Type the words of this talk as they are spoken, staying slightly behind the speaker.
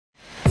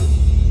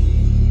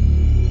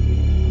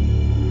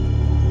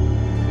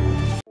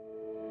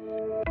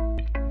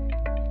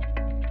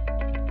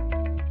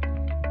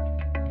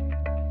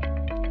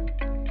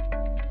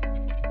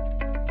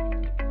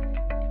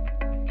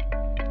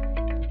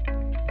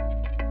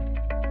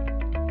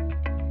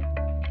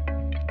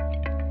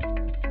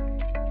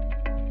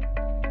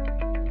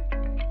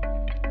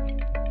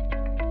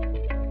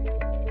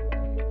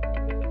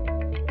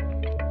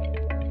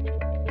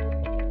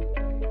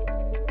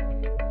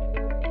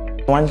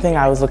One thing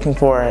I was looking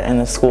for in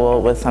the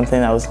school was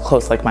something that was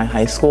close like my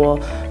high school,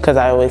 because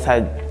I always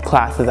had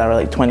classes that were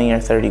like 20 or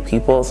 30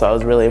 people, so I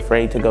was really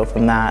afraid to go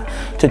from that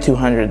to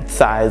 200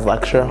 size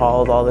lecture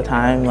halls all the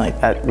time.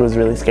 Like, that was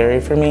really scary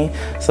for me.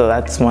 So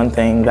that's one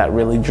thing that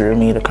really drew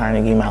me to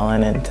Carnegie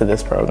Mellon and to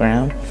this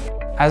program.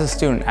 As a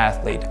student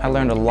athlete, I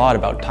learned a lot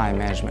about time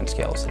management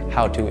skills,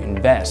 how to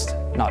invest,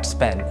 not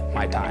spend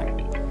my time.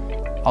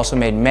 Also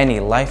made many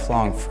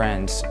lifelong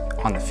friends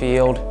on the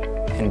field,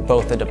 in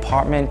both the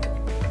department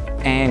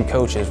and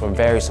coaches were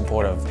very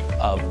supportive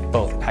of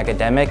both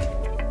academic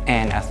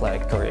and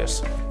athletic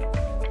careers.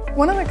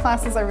 One of the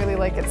classes I really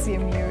like at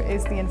CMU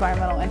is the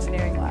Environmental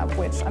Engineering Lab,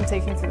 which I'm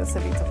taking through the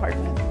Civic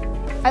Department.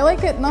 I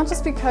like it not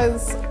just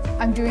because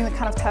I'm doing the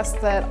kind of tests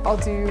that I'll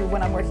do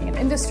when I'm working in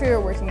industry or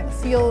working in the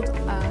field,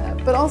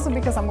 but also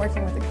because I'm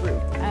working with a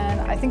group.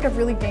 And I think I've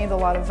really gained a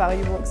lot of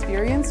valuable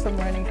experience from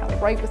learning how to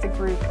write with a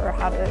group or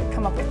how to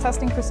come up with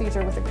testing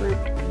procedure with a group.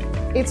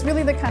 It's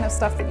really the kind of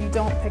stuff that you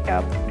don't pick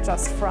up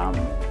just from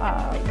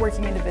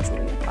working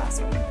individually in a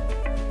classroom.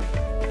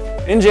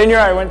 In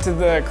January, I went to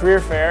the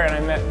career fair and I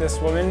met this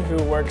woman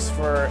who works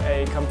for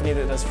a company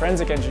that does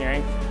forensic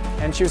engineering.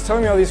 And she was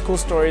telling me all these cool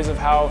stories of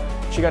how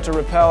she got to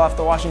rappel off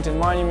the Washington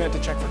Monument to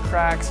check for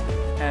cracks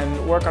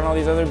and work on all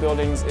these other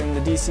buildings in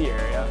the DC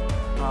area.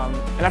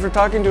 And after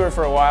talking to her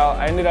for a while,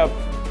 I ended up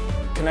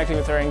connecting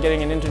with her and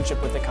getting an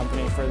internship with the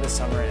company for this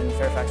summer in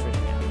Fairfax,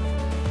 Virginia.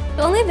 I've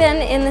only been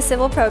in the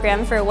civil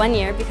program for 1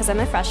 year because I'm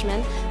a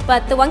freshman,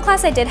 but the one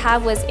class I did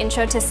have was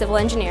Intro to Civil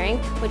Engineering,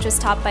 which was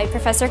taught by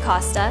Professor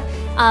Costa.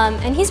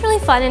 And he's really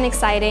fun and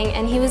exciting,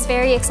 and he was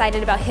very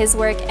excited about his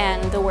work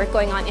and the work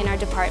going on in our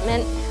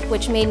department,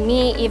 which made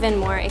me even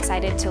more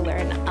excited to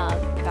learn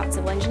about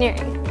civil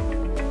engineering.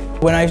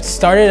 When I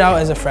started out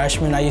as a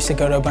freshman, I used to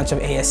go to a bunch of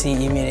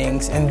ASCE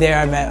meetings, and there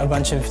I met a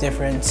bunch of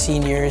different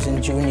seniors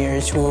and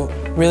juniors who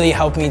really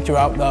helped me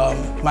throughout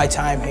my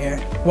time here.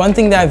 One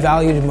thing that I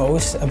valued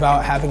most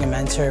about having a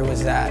mentor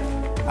was that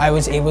I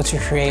was able to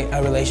create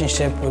a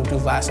relationship which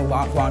would last a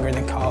lot longer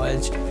than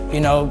college.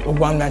 You know,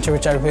 one mentor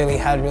which I really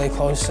had really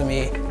close to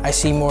me, I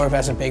see more of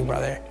as a big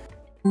brother.